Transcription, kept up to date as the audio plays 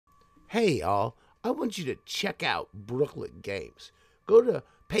Hey, y'all, I want you to check out Brooklet Games. Go to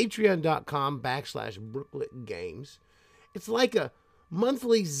patreon.com/Brooklet Games. It's like a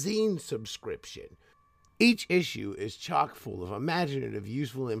monthly zine subscription. Each issue is chock full of imaginative,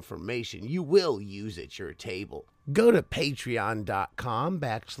 useful information you will use at your table. Go to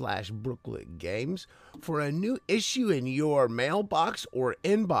patreon.com/Brooklet Games for a new issue in your mailbox or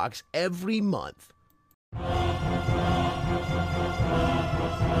inbox every month.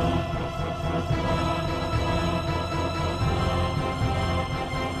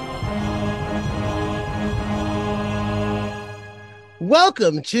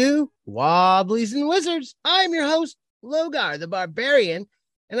 Welcome to Wobblies and Wizards. I'm your host, Logar the Barbarian,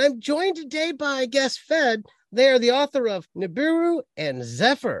 and I'm joined today by guest Fed. They are the author of Nibiru and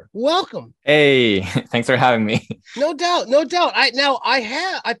Zephyr. Welcome. Hey, thanks for having me. No doubt.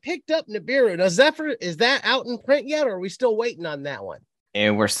 I picked up Nibiru. Now, Zephyr, is that out in print yet, or are we still waiting on that one?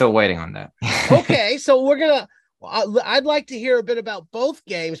 And we're still waiting on that. Okay, so I'd like to hear a bit about both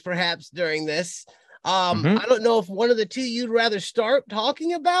games, perhaps, during this. I don't know if one of the two you'd rather start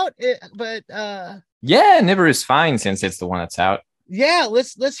talking about it, but yeah, Nibiru is fine since it's the one that's out. Yeah,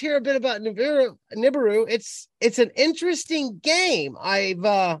 let's hear a bit about Nibiru. It's an interesting game. I've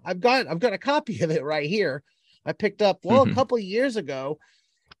got a copy of it right here. I picked up a couple of years ago,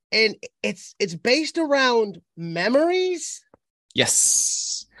 and it's based around memories.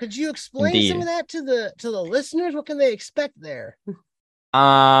 Yes. Could you explain Indeed. some of that to the listeners? What can they expect there?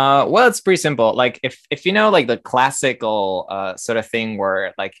 Well, it's pretty simple. Like if you know, like the classical sort of thing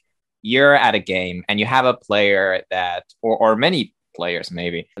where like you're at a game and you have a player that or many players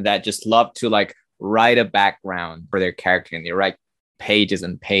maybe that just love to like write a background for their character, and they write pages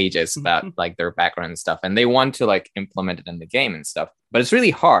and pages about like their background and stuff, and they want to like implement it in the game and stuff. But it's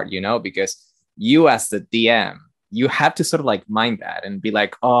really hard, because you as the DM, you have to sort of like mind that and be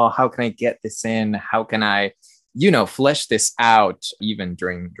like, oh, how can I get this in? How can I flesh this out even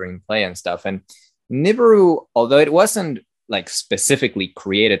during play and stuff. And Nibiru, although it wasn't like specifically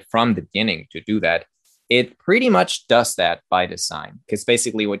created from the beginning to do that, it pretty much does that by design, because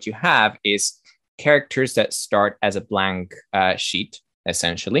basically what you have is characters that start as a blank sheet,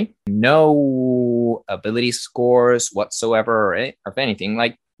 essentially. No ability scores whatsoever or of anything.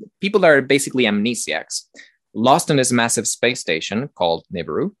 Like people that are basically amnesiacs, lost in this massive space station called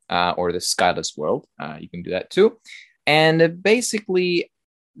Nibiru, or the Skyless World. You can do that too. And basically,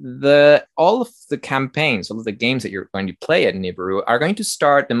 all of the campaigns, all of the games that you're going to play at Nibiru are going to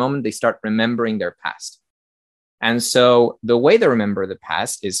start the moment they start remembering their past. And so the way they remember the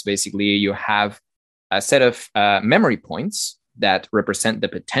past is basically you have a set of memory points that represent the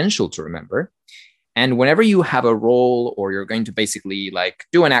potential to remember. And whenever you have a role or you're going to basically like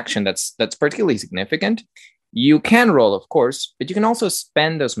do an action that's particularly significant, you can roll, of course, but you can also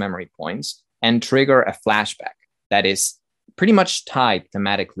spend those memory points and trigger a flashback that is pretty much tied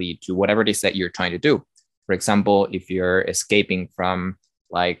thematically to whatever it is that you're trying to do. For example, if you're escaping from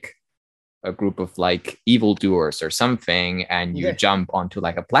like a group of like evildoers or something, and you jump onto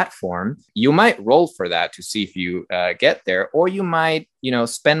like a platform, you might roll for that to see if you get there, or you might,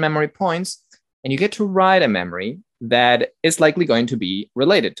 spend memory points and you get to write a memory that is likely going to be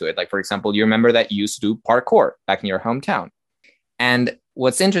related to it. Like, for example, you remember that you used to do parkour back in your hometown. And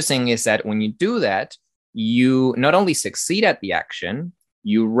what's interesting is that when you do that, you not only succeed at the action,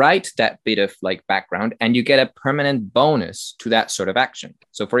 you write that bit of like background and you get a permanent bonus to that sort of action.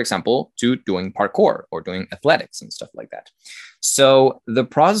 So, for example, to doing parkour or doing athletics and stuff like that. So the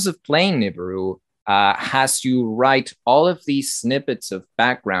process of playing Nibiru has you write all of these snippets of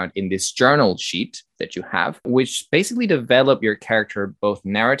background in this journal sheet that you have, which basically develop your character both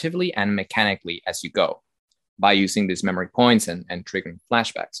narratively and mechanically as you go by using these memory points and triggering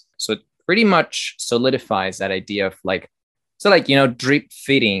flashbacks. So it pretty much solidifies that idea of like, drip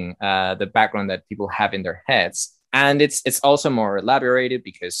fitting the background that people have in their heads. And it's also more elaborated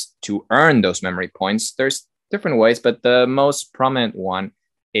because to earn those memory points, there's different ways, but the most prominent one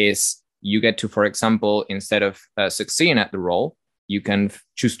is you get to, for example, instead of succeeding at the role, you can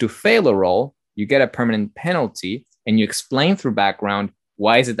choose to fail a role, you get a permanent penalty, and you explain through background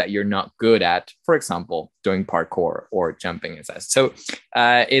why is it that you're not good at, for example, doing parkour or jumping. So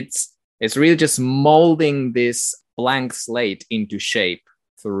it's really just molding this blank slate into shape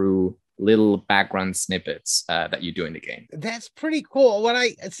through little background snippets that you do in the game. That's pretty cool. What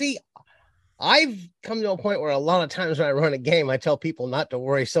I see, I've come to a point where a lot of times when I run a game, I tell people not to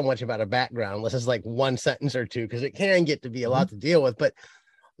worry so much about a background unless it's like one sentence or two, because it can get to be a lot to deal with. But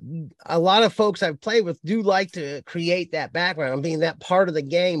a lot of folks I've played with do like to create that background, being that part of the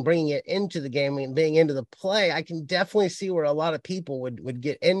game, bringing it into the game and being into the play. I can definitely see where a lot of people would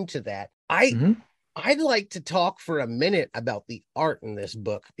get into that. I'd like to talk for a minute about the art in this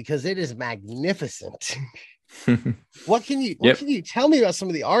book because it is magnificent. What can you tell me about some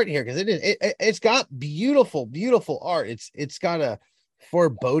of the art here? Because it's got beautiful art. It's got a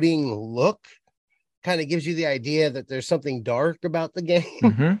foreboding look. Kind of gives you the idea that there's something dark about the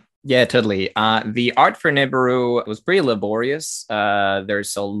game. Yeah, totally. The art for Nibiru was pretty laborious.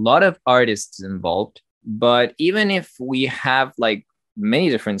 There's a lot of artists involved, but even if we have like many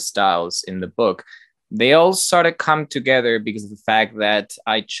different styles in the book, they all sort of come together because of the fact that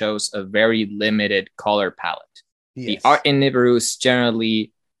I chose a very limited color palette. Yes. The art in Nibiru is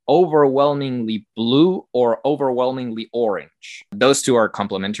generally overwhelmingly blue or overwhelmingly orange. Those two are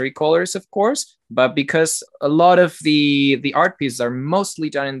complementary colors, of course, but because a lot of the art pieces are mostly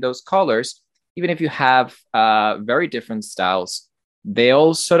done in those colors, even if you have very different styles, they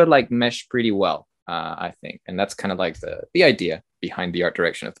all sort of like mesh pretty well, I think. And that's kind of like the idea behind the art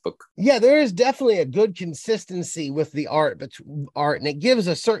direction of the book. Yeah, there is definitely a good consistency with the art, and it gives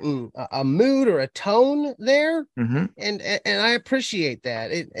a certain a mood or a tone there, and I appreciate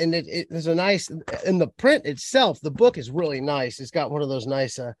that. There's a nice, in the print itself. The book is really nice. It's got one of those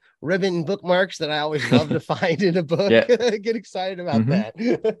nice ribbon bookmarks that I always love to find in a book. Get excited about that.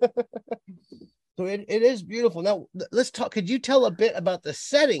 So it is beautiful. Now let's talk. Could you tell a bit about the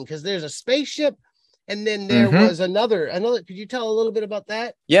setting? Because there's a spaceship. And then there was another. Could you tell a little bit about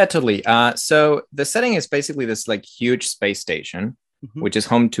that? Yeah, totally. So the setting is basically this like huge space station, which is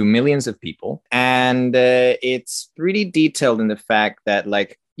home to millions of people. And it's pretty detailed in the fact that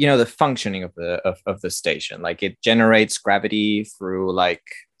like, you know, the functioning of the station, like it generates gravity through like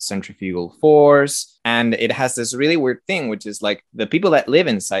centrifugal force. And it has this really weird thing, which is like the people that live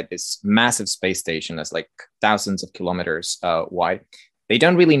inside this massive space station that's like thousands of kilometers wide, they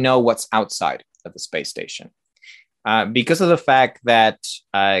don't really know what's outside of the space station because of the fact that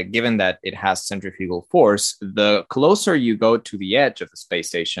given that it has centrifugal force, the closer you go to the edge of the space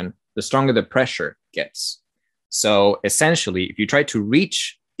station, the stronger the pressure gets. So essentially, if you try to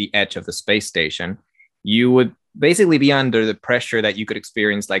reach the edge of the space station, you would basically be under the pressure that you could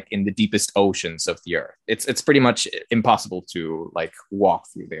experience like in the deepest oceans of the earth. It's pretty much impossible to like walk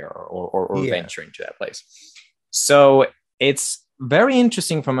through there or venture into that place. So it's very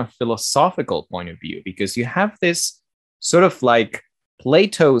interesting from a philosophical point of view, because you have this sort of like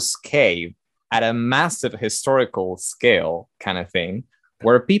Plato's cave at a massive historical scale kind of thing,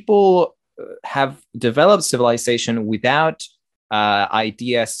 where people have developed civilization without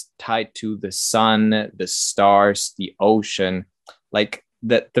ideas tied to the sun, the stars, the ocean, like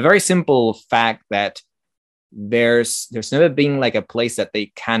the very simple fact that there's never been like a place that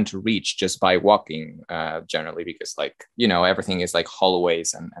they can't reach just by walking generally, because like, you know, everything is like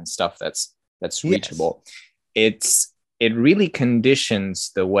hallways and stuff that's reachable. It really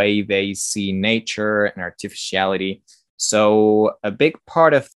conditions the way they see nature and artificiality. So a big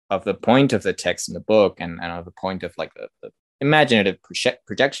part of the point of the text in the book and of the point of like the imaginative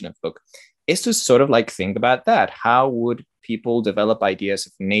projection of the book is to sort of like think about that. How would people develop ideas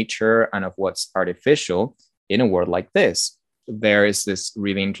of nature and of what's artificial in a world like this? There is this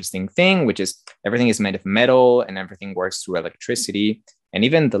really interesting thing, which is everything is made of metal and everything works through electricity. And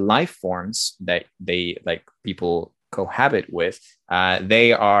even the life forms that they like people cohabit with,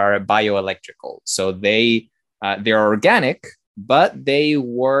 they are bioelectrical. So they're organic, but they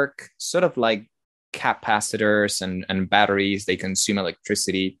work sort of like capacitors and batteries. They consume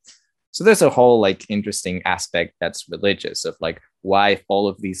electricity. So there's a whole like interesting aspect that's religious of like why if all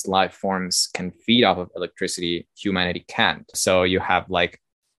of these life forms can feed off of electricity, humanity can't. So you have like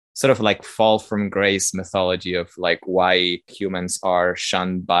sort of like fall from grace mythology of like why humans are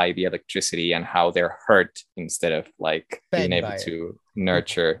shunned by the electricity and how they're hurt instead of like being able to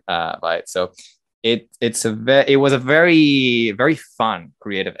nurture by it. So it was a very, very fun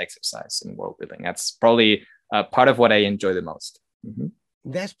creative exercise in world building. That's probably part of what I enjoy the most.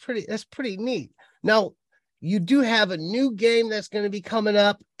 That's pretty neat. Now, you do have a new game that's going to be coming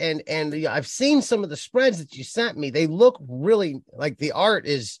up, and I've seen some of the spreads that you sent me. They look really like the art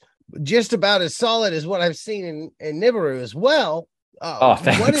is just about as solid as what I've seen in Nibiru as well.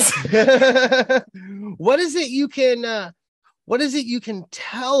 Thanks. What is it you can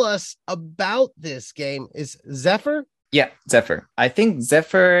tell us about this game? Is Zephyr? Yeah, Zephyr. I think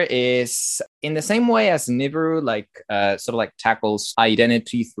Zephyr is in the same way as Nibiru, like sort of like tackles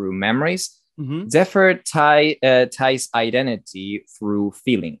identity through memories. Zephyr ties identity through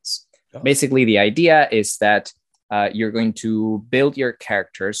feelings. Basically, the idea is that you're going to build your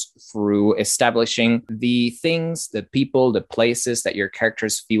characters through establishing the things, the people, the places that your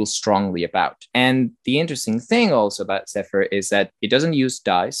characters feel strongly about. And the interesting thing also about Zephyr is that it doesn't use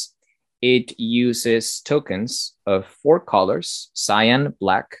dice. It uses tokens of 4 colors: cyan,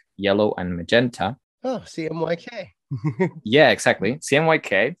 black, yellow, and magenta. Oh, CMYK. Yeah, exactly.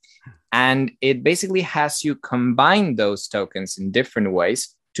 CMYK. And it basically has you combine those tokens in different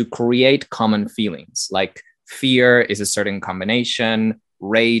ways to create common feelings. Like fear is a certain combination,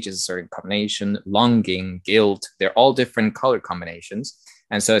 rage is a certain combination, longing, guilt, they're all different color combinations.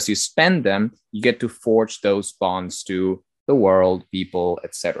 And so as you spend them, you get to forge those bonds to the world, people,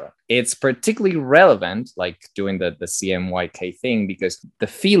 etc. It's particularly relevant, like doing the CMYK thing, because the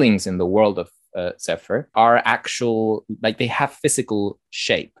feelings in the world of Zephyr are actual, like they have physical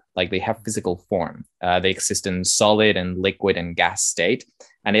shape, like they have physical form. They exist in solid and liquid and gas state,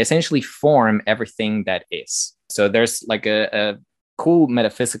 and they essentially form everything that is. So there's like a cool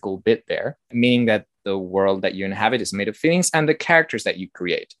metaphysical bit there, meaning that the world that you inhabit is made of feelings, and the characters that you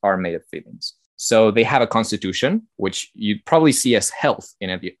create are made of feelings. So they have a constitution, which you'd probably see as health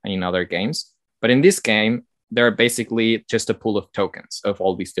in other games. But in this game, they're basically just a pool of tokens of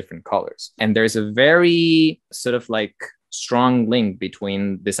all these different colors. And there's a very sort of like strong link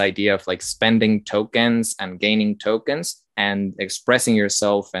between this idea of like spending tokens and gaining tokens and expressing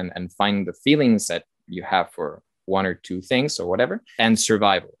yourself and finding the feelings that you have for 1 or 2 things or whatever, and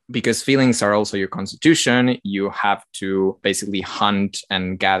survival. Because feelings are also your constitution. You have to basically hunt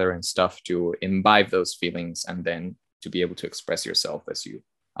and gather and stuff to imbibe those feelings and then to be able to express yourself as you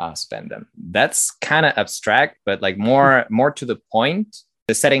spend them. That's kind of abstract, but like more to the point.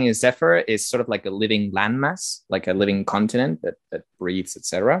 The setting in Zephyr is sort of like a living landmass, like a living continent that breathes,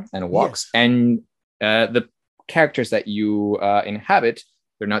 etc., and walks. Yes. And the characters that you inhabit,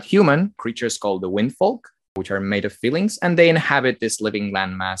 they're not human creatures called the Windfolk, which are made of feelings, and they inhabit this living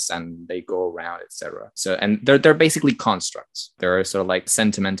landmass and they go around, etc. So, and they're basically constructs. They're sort of like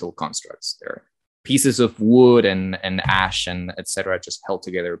sentimental constructs. They're pieces of wood and ash and etc., just held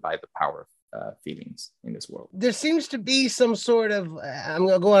together by the power of feelings in this world. There seems to be some sort of, I'm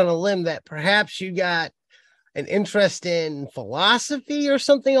going to go on a limb, that perhaps you got an interest in philosophy or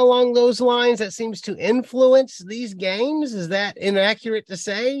something along those lines that seems to influence these games. Is that inaccurate to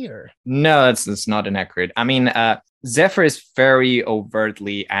say? Or no, it's not inaccurate. I mean, Zephyr is very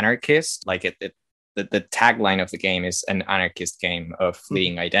overtly anarchist. Like the tagline of the game is an anarchist game of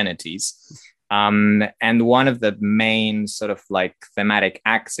fleeting identities. And one of the main sort of like thematic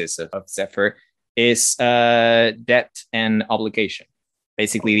axis of Zephyr is debt and obligation.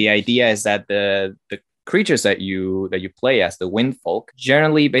 Basically, the idea is that the creatures that you play as, the Windfolk,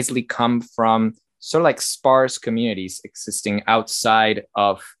 generally basically come from sort of like sparse communities existing outside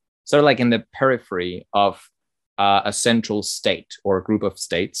of, sort of like in the periphery of a central state or a group of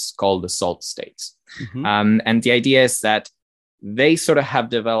states called the Salt States. Mm-hmm. And the idea is that they sort of have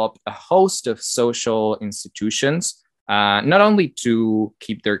developed a host of social institutions, not only to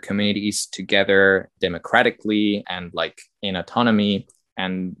keep their communities together democratically and like in autonomy,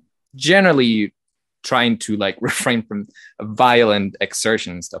 and generally trying to like refrain from violent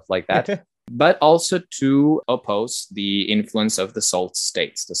exertion and stuff like that, but also to oppose the influence of the Salt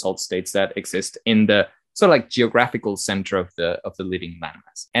States that exist in the sort of like geographical center of the living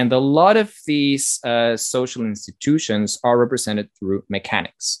landmass. And a lot of these social institutions are represented through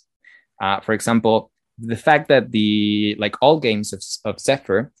mechanics. For example, the fact that all games of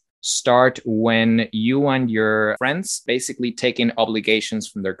Zephyr start when you and your friends basically take in obligations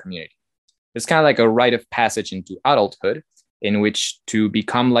from their community. It's kind of like a rite of passage into adulthood, in which to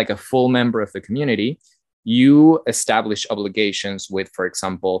become like a full member of the community, you establish obligations with, for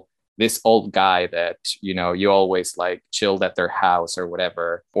example, this old guy that, you know, you always like chilled at their house or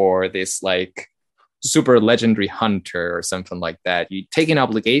whatever, or this like super legendary hunter or something like that. You take in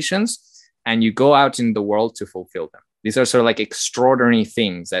obligations and you go out in the world to fulfill them. These are sort of like extraordinary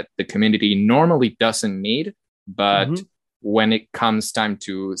things that the community normally doesn't need, but when it comes time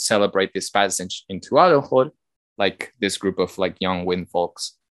to celebrate this passage into adulthood, like this group of like young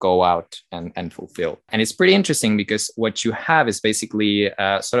Windfolks go out and fulfill. And it's pretty interesting because what you have is basically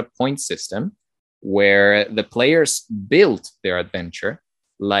a sort of point system where the players build their adventure.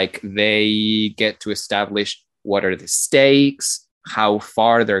 Like they get to establish what are the stakes, how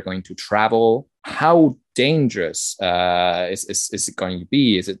far they're going to travel, how dangerous is it going to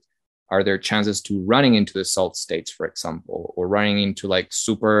be? Are there chances to running into the Salt States, for example, or running into like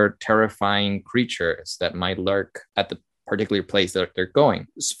super terrifying creatures that might lurk at the particular place that they're going?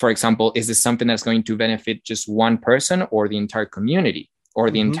 For example, is this something that's going to benefit just one person or the entire community or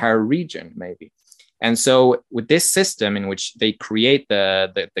the entire region, maybe? And so with this system in which they create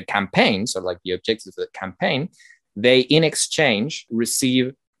the campaign, so like the objectives of the campaign, they in exchange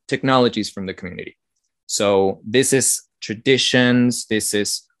receive technologies from the community. So this is traditions, this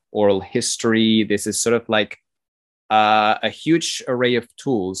is oral history, this is sort of like a huge array of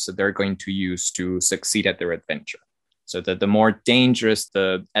tools that they're going to use to succeed at their adventure. So that the more dangerous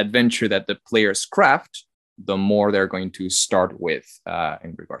the adventure that the players craft, the more they're going to start with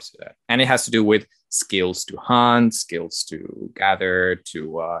in regards to that. And it has to do with skills to hunt, skills to gather,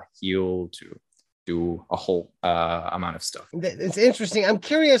 to heal, to do a whole amount of stuff. It's interesting. I'm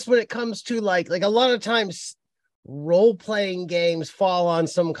curious when it comes to like a lot of times role-playing games fall on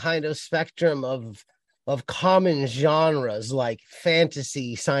some kind of spectrum of common genres like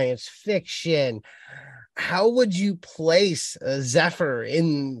fantasy, science fiction. How would you place Zephyr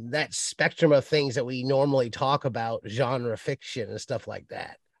in that spectrum of things that we normally talk about, genre fiction and stuff like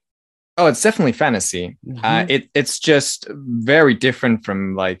that? Oh, it's definitely fantasy. It's just very different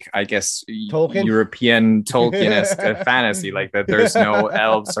from, like, I guess, Tolkien? European Tolkien-esque fantasy, like that there's no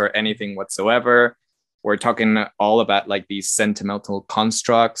elves or anything whatsoever. We're talking all about like these sentimental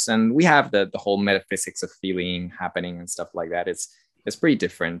constructs, and we have the whole metaphysics of feeling happening and stuff like that. It's pretty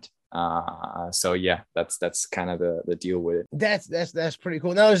different. So yeah, that's kind of the deal with it. That's pretty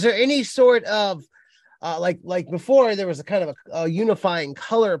cool. Now, is there any sort of like before there was a kind of a unifying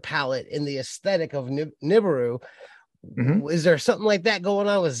color palette in the aesthetic of Nibiru? Mm-hmm. Is there something like that going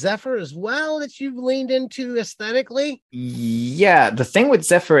on with Zephyr as well that you've leaned into aesthetically? Yeah, the thing with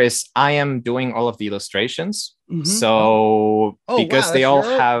Zephyr is I am doing all of the illustrations. Mm-hmm. So because wow, they all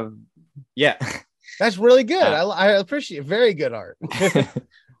have, yeah, that's really good. I appreciate it. Very good art.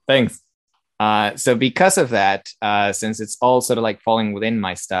 Thanks. So because of that, since it's all sort of like falling within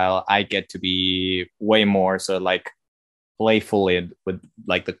my style, I get to be way more sort of like playful with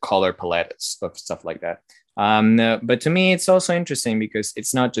like the color palette of stuff like that. But to me, it's also interesting because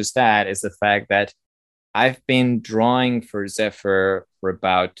it's not just that, it's the fact that I've been drawing for Zephyr for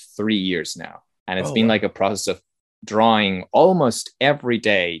about 3 years now. And it's been like a process of drawing almost every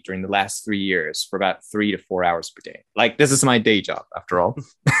day during the last 3 years for about 3 to 4 hours per day. Like, this is my day job after all.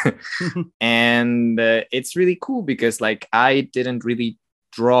 And it's really cool because like I didn't really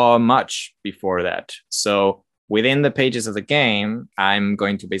draw much before that. So within the pages of the game, I'm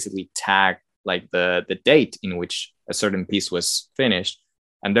going to basically tag like the date in which a certain piece was finished,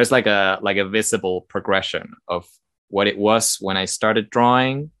 and there's like a visible progression of what it was when I started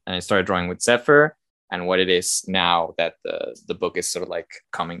drawing, and I started drawing with Zephyr, and what it is now that the book is sort of like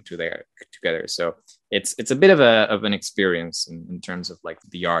coming together. So it's a bit of an experience in terms of like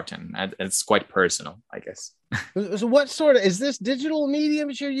the art, and it's quite personal, I guess. So what sort of, is this digital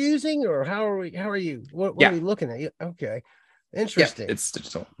mediums you're using, or how are you? What are we looking at? Okay. Interesting. Yeah, it's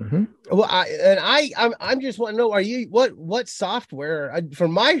digital. Mm-hmm. Well, I'm just want to know, are you what software? For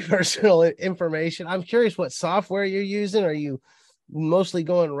my personal information, I'm curious what software you're using. Are you mostly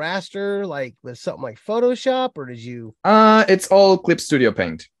going raster, like with something like Photoshop, or did you? It's all Clip Studio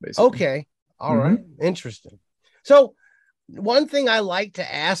Paint, basically. Okay, all right, interesting. So, one thing I like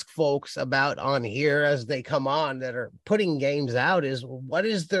to ask folks about on here as they come on that are putting games out is, what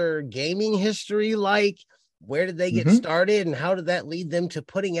is their gaming history like? Where did they get started, and how did that lead them to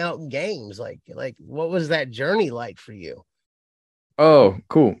putting out games? Like what was that journey like for you? Oh,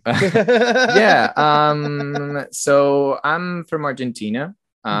 cool. Yeah. So I'm from Argentina.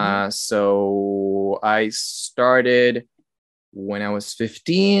 So I started when I was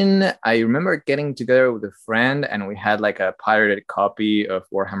 15. I remember getting together with a friend, and we had like a pirated copy of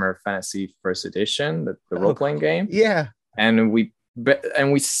Warhammer Fantasy First Edition, the role-playing game. Yeah. And we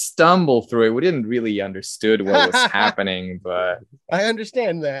stumbled through it. We didn't really understood what was happening, but I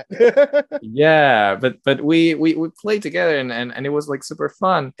understand that. Yeah, but we played together, and it was like super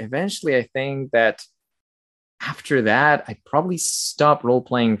fun. Eventually, I think that after that, I probably stopped role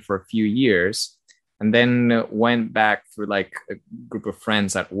playing for a few years, and then went back through like a group of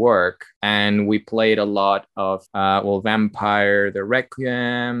friends at work, and we played a lot of Vampire the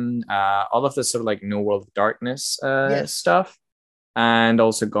Requiem, all of the sort of like New World of Darkness stuff. And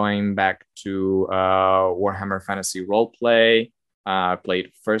also going back to Warhammer Fantasy Roleplay.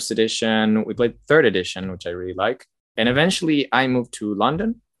 Played first edition. We played third edition, which I really like. And eventually I moved to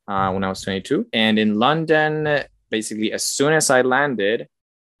London when I was 22. And in London, basically, as soon as I landed,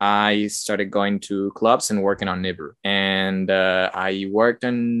 I started going to clubs and working on Nibiru. And I worked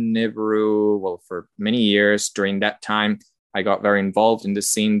on Nibiru, for many years. During that time, I got very involved in the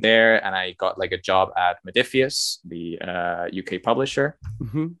scene there, and I got like a job at Modiphius, the UK publisher.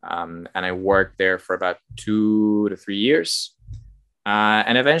 And I worked there for about 2 to 3 years.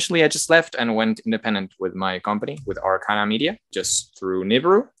 And eventually I just left and went independent with my company, with Arcana Media, just through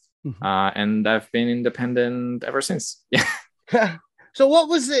Nibiru. And I've been independent ever since. Yeah. So what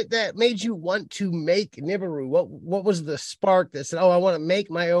was it that made you want to make Nibiru? What was the spark that said, "Oh, I want to make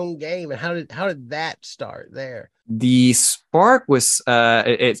my own game"? And how did that start there? The spark was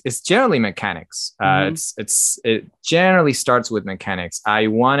it's generally mechanics. It generally starts with mechanics. I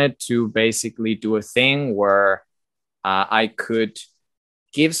wanted to basically do a thing where I could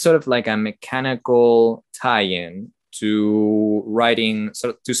give sort of like a mechanical tie-in to writing,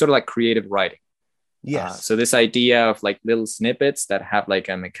 sort of like creative writing. Yes. So this idea of like little snippets that have like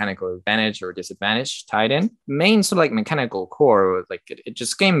a mechanical advantage or disadvantage tied in, main sort of like mechanical core, like it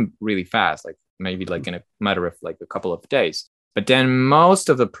just came really fast, like maybe like in a matter of like a couple of days. But then most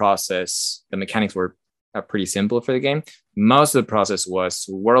of the process, the mechanics were pretty simple for the game. Most of the process was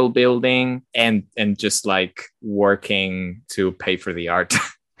world building and just like working to pay for the art,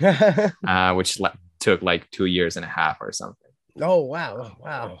 which took like 2.5 years or something. Oh,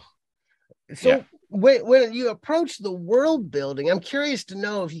 wow. So yeah. When you approach the world building, I'm curious to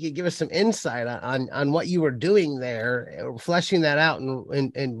know if you could give us some insight on what you were doing there, fleshing that out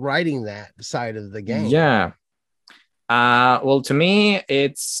and writing that side of the game. Yeah. Well, to me,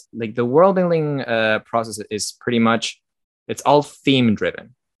 it's like the world building process is pretty much, it's all theme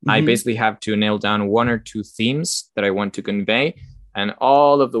driven. I basically have to nail down 1 or 2 themes that I want to convey, and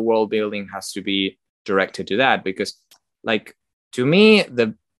all of the world building has to be directed to that, because like to me,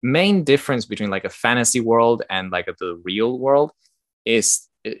 the main difference between like a fantasy world and like the real world is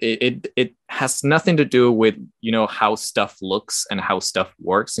it has nothing to do with, you know, how stuff looks and how stuff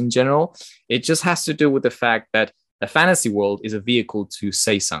works in general. It just has to do with the fact that a fantasy world is a vehicle to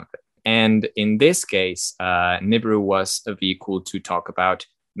say something. And in this case, Nibiru was a vehicle to talk about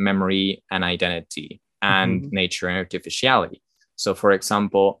memory and identity and nature and artificiality. So for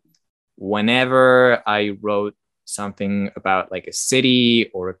example, whenever I wrote something about like a city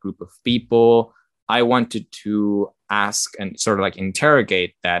or a group of people, I wanted to ask and sort of like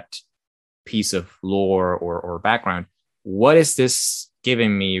interrogate that piece of lore or background. What is this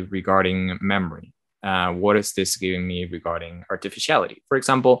giving me regarding memory? What is this giving me regarding artificiality? For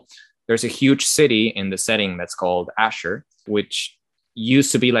example, there's a huge city in the setting that's called Asher, which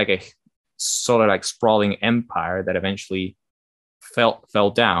used to be like a sort of like sprawling empire that eventually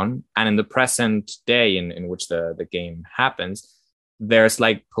fell down. And in the present day in which the game happens, there's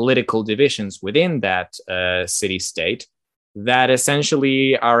like political divisions within that city state that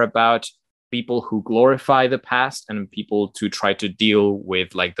essentially are about people who glorify the past and people to try to deal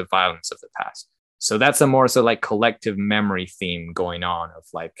with like the violence of the past. So that's a more so like collective memory theme going on of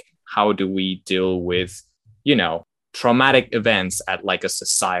like, how do we deal with, you know, traumatic events at like a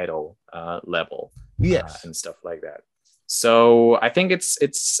societal level, and stuff like that. So I think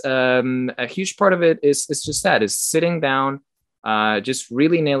it's a huge part of it is just that, is sitting down, just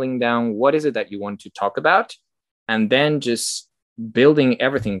really nailing down what is it that you want to talk about, and then just building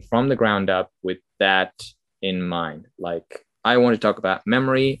everything from the ground up with that in mind. Like I want to talk about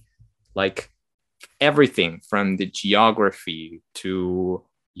memory, like everything from the geography to,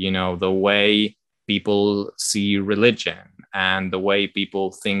 you know, the way people see religion and the way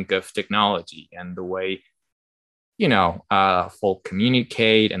people think of technology and the way, you know, folk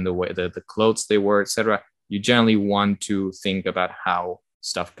communicate and the way the clothes they wear, etc. You generally want to think about how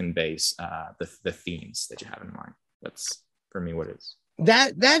stuff conveys the themes that you have in mind. That's for me what it is.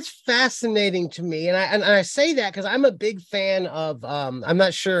 That's fascinating to me, and I say that because I'm a big fan of. I'm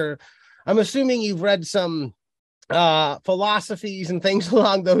not sure. I'm assuming you've read some philosophies and things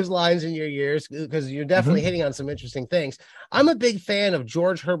along those lines in your years, because you're definitely hitting on some interesting things. I'm a big fan of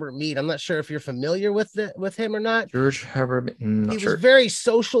George Herbert Mead. I'm not sure if you're familiar with him or not. George Herbert, he was very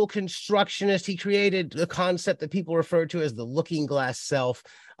social constructionist. He created a concept that people refer to as the looking glass self.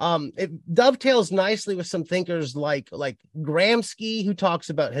 It dovetails nicely with some thinkers like Gramsci, who talks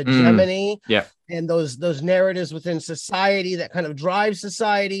about hegemony, and those narratives within society that kind of drive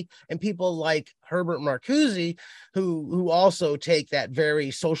society, and people like Herbert Marcuse, who also take that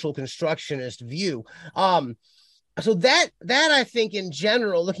very social constructionist view. So that I think in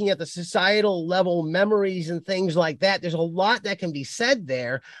general, looking at the societal level memories and things like that, there's a lot that can be said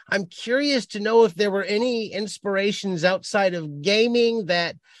there. I'm curious to know if there were any inspirations outside of gaming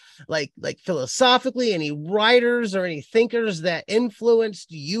that like philosophically, any writers or any thinkers that influenced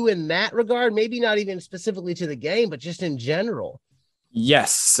you in that regard, maybe not even specifically to the game, but just in general.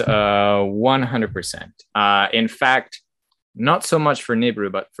 Yes, 100%. In fact, not so much for Nibiru,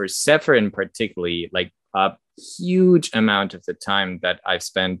 but for Zephyr in particularly, like huge amount of the time that I've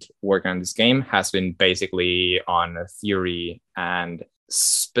spent working on this game has been basically on theory and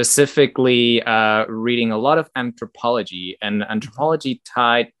specifically reading a lot of anthropology and anthropology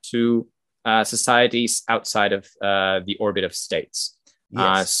tied to societies outside of the orbit of states.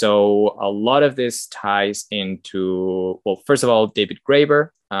 Yes. So a lot of this ties into, well, first of all, David Graeber,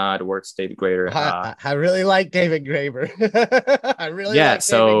 the works David Graeber. I really like David Graeber. I really like David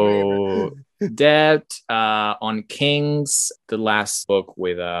Graeber. Dead on Kings, the last book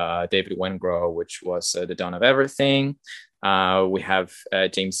with David Wengrow, which was The Dawn of Everything. We have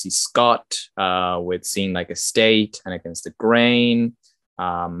James C. Scott with Seeing Like a State and Against the Grain.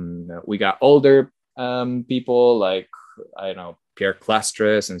 We got older people like, I don't know, Pierre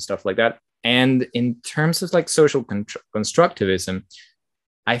Clastres and stuff like that. And in terms of like social constructivism,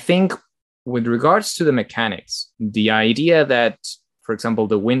 I think with regards to the mechanics, the idea that, for example,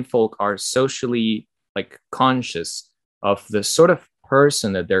 the Windfolk are socially like conscious of the sort of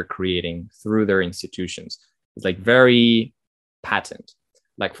person that they're creating through their institutions is like very patent.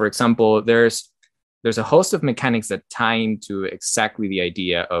 Like, for example, there's a host of mechanics that tie into exactly the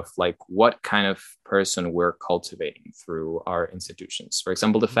idea of like what kind of person we're cultivating through our institutions. For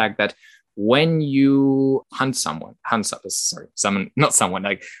example, the fact that when you hunt someone,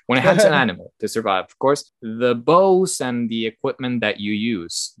 like when it hunts an animal to survive, of course, the bows and the equipment that you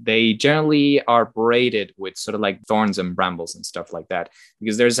use, they generally are braided with sort of like thorns and brambles and stuff like that.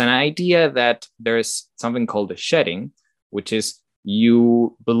 Because there's an idea that there's something called a shedding, which is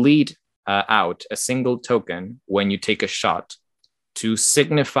you bleed out a single token when you take a shot to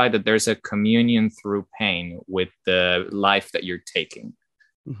signify that there's a communion through pain with the life that you're taking.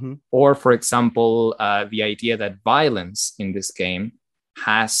 Mm-hmm. Or, for example, the idea that violence in this game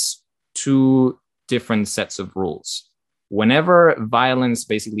has two different sets of rules. Whenever violence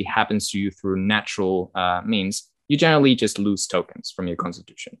basically happens to you through natural means, you generally just lose tokens from your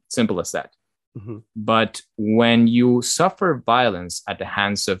constitution. Simple as that. Mm-hmm. But when you suffer violence at the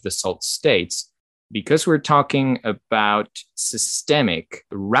hands of the salt states, because we're talking about systemic,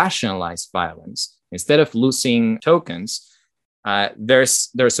 rationalized violence, instead of losing tokens, there's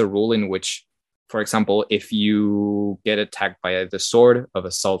a rule in which, for example, if you get attacked by the sword of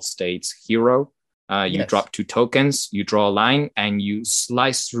a salt state's hero, you drop 2 tokens, you draw a line, and you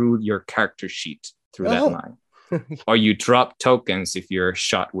slice through your character sheet through that line. Or you drop tokens if you're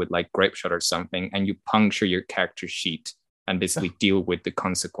shot with like grape shot or something, and you puncture your character sheet and basically deal with the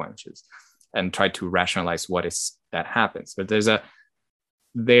consequences and try to rationalize what is that happens. But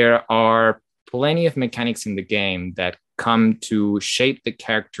there are plenty of mechanics in the game that come to shape the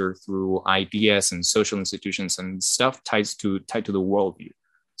character through ideas and social institutions and stuff tied to the worldview.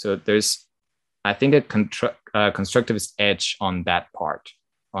 So there's, I think, a constructivist edge on that part,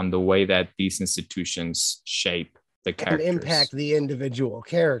 on the way that these institutions shape the characters and impact the individual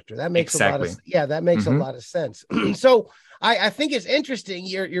character. That makes a lot of sense. So I think it's interesting.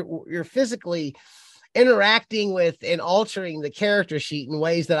 You're physically interacting with and altering the character sheet in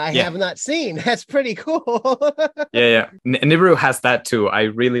ways that I have not seen. That's pretty cool. Yeah. Nibiru has that too. I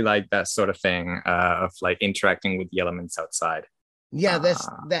really like that sort of thing of like interacting with the elements outside. Yeah, that's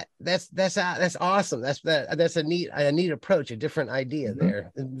awesome. That's a neat approach, a different idea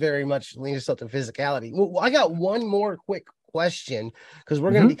there. It very much leans to physicality. Well, I got one more quick question because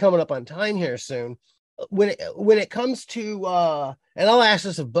we're going to be coming up on time here soon. When it comes to and I'll ask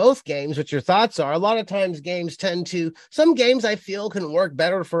this of both games, what your thoughts are. A lot of times some games I feel can work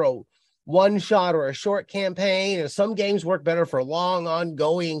better for a one shot or a short campaign, and some games work better for long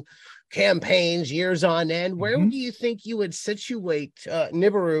ongoing campaigns, years on end. Where do you think you would situate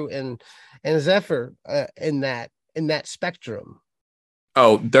Nibiru and Zephyr in that spectrum?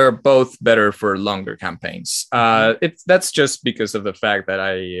 Oh, they're both better for longer campaigns. That's just because of the fact that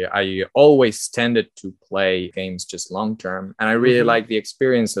I always tended to play games just long term, and I really like the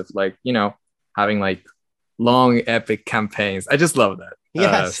experience of like, you know, having like long epic campains. I just love that.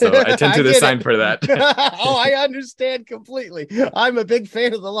 Yes. So I tend to design for that. Oh, I understand completely. I'm a big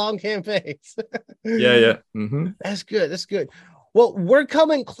fan of the long campaigns. Yeah. That's good. Well, we're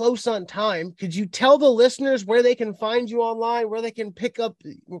coming close on time. Could you tell the listeners where they can find you online, where they can pick up,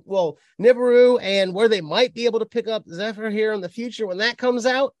 Nibiru, and where they might be able to pick up Zephyr here in the future when that comes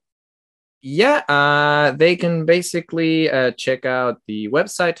out? Yeah, they can basically check out the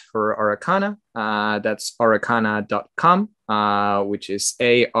website for Auracana. That's auracana.com, which is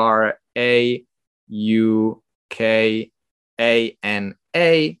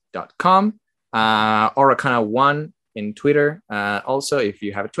ARAUKANA.com. Auracana1 in Twitter, also, if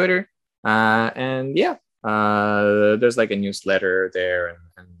you have a Twitter. And there's like a newsletter there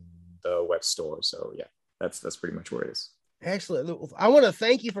and the web store. So yeah. That's pretty much where it is. Excellent. I want to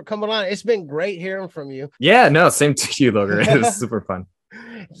thank you for coming on. It's been great hearing from you. Yeah, no, same to you, Logan. It was super fun.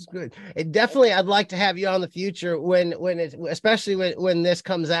 It's good. It definitely, I'd like to have you on the future when it's, especially when this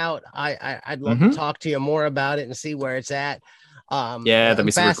comes out. I'd love to talk to you more about it and see where it's at. Yeah, that'd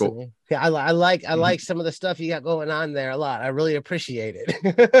be super cool. Yeah, I like some of the stuff you got going on there a lot. I really appreciate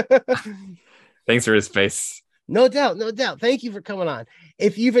it. Thanks for his space. No doubt, no doubt. Thank you for coming on.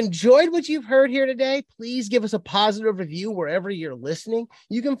 If you've enjoyed what you've heard here today, please give us a positive review wherever you're listening.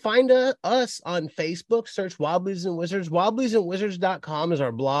 You can find us on Facebook, search Wobblies and Wizards. Wobbliesandwizards.com is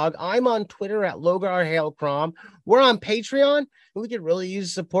our blog. I'm on Twitter at Logar Hailcrom. We're on Patreon, and we could really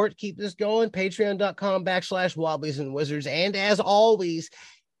use support to keep this going. Patreon.com/Wobblies and Wizards. And as always,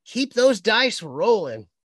 keep those dice rolling.